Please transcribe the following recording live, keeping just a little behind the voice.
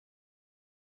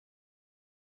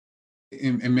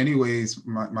in many ways,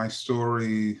 my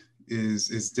story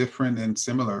is different and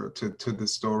similar to the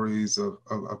stories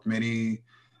of many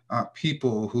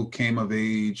people who came of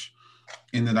age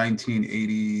in the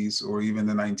 1980s or even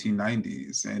the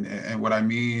 1990s. And what I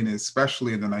mean,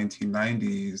 especially in the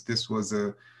 1990s, this was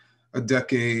a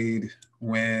decade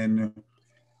when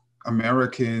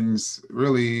Americans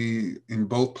really in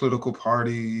both political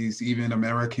parties, even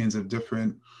Americans of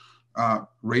different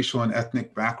racial and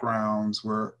ethnic backgrounds,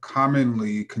 were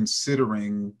commonly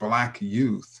considering Black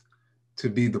youth to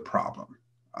be the problem,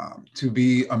 to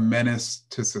be a menace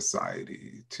to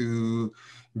society, to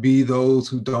be those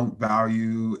who don't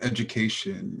value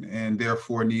education and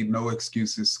therefore need no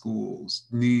excuses schools,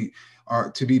 need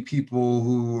are to be people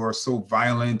who are so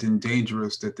violent and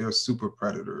dangerous that they're super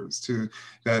predators, to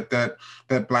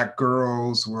that Black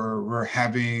girls were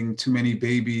having too many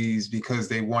babies because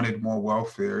they wanted more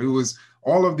welfare. It was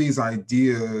all of these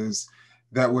ideas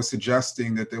that were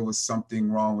suggesting that there was something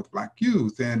wrong with Black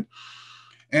youth. And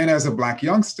as a Black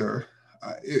youngster,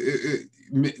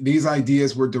 these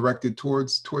ideas were directed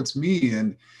towards me,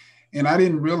 and I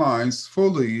didn't realize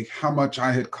fully how much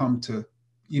I had come to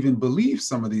even believe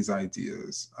some of these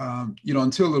ideas,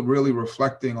 until really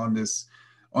reflecting on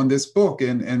this book,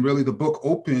 and really the book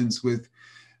opens with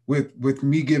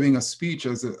me giving a speech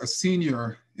as a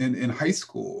senior in high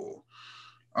school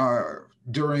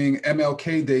during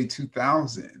MLK Day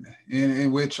 2000,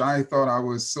 in which I thought I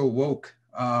was so woke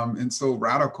and so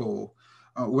radical,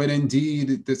 when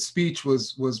indeed the speech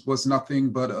was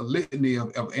nothing but a litany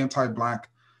of anti-Black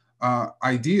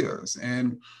ideas.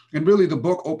 And really the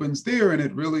book opens there, and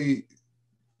it really,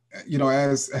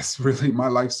 as really my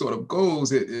life sort of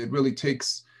goes, it really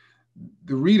takes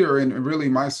the reader, and really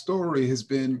my story has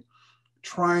been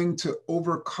trying to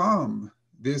overcome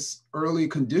this early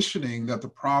conditioning that the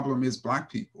problem is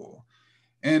Black people,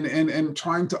 and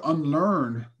trying to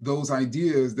unlearn those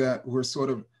ideas that were sort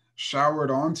of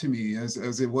showered onto me as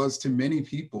it was to many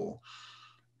people,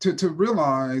 to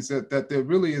realize that there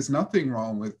really is nothing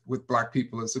wrong with Black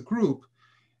people as a group,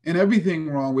 and everything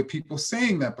wrong with people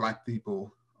saying that Black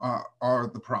people are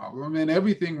the problem, and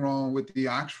everything wrong with the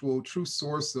actual true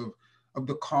source of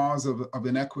the cause of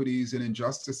inequities and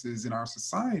injustices in our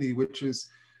society, which is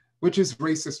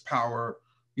racist power,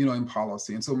 in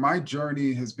policy. And so my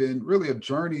journey has been really a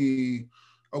journey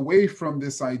away from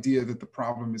this idea that the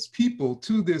problem is people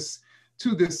to this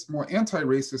more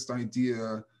anti-racist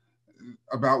idea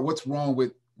about what's wrong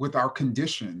with our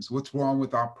conditions, what's wrong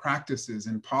with our practices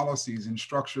and policies and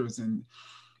structures and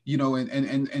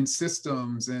and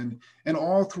systems, and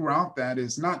all throughout that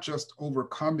is not just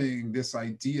overcoming this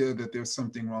idea that there's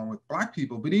something wrong with Black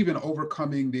people, but even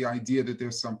overcoming the idea that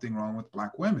there's something wrong with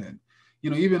Black women,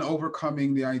 even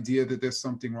overcoming the idea that there's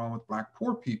something wrong with Black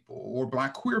poor people or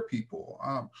Black queer people,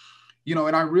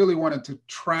 and I really wanted to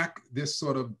track this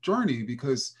sort of journey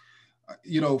because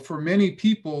for many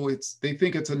people, they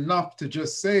think it's enough to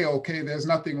just say, okay, there's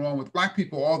nothing wrong with Black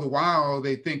people. All the while,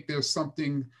 they think there's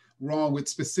something wrong with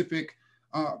specific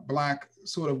Black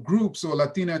sort of groups or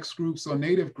Latinx groups or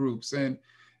Native groups. And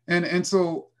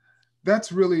so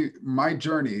that's really my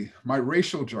journey, my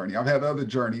racial journey. I've had other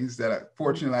journeys that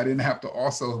fortunately I didn't have to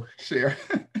also share,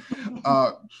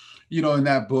 in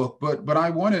that book. But I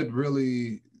wanted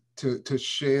really to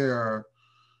share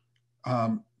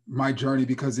my journey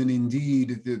because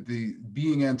indeed the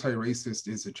being anti-racist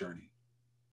is a journey.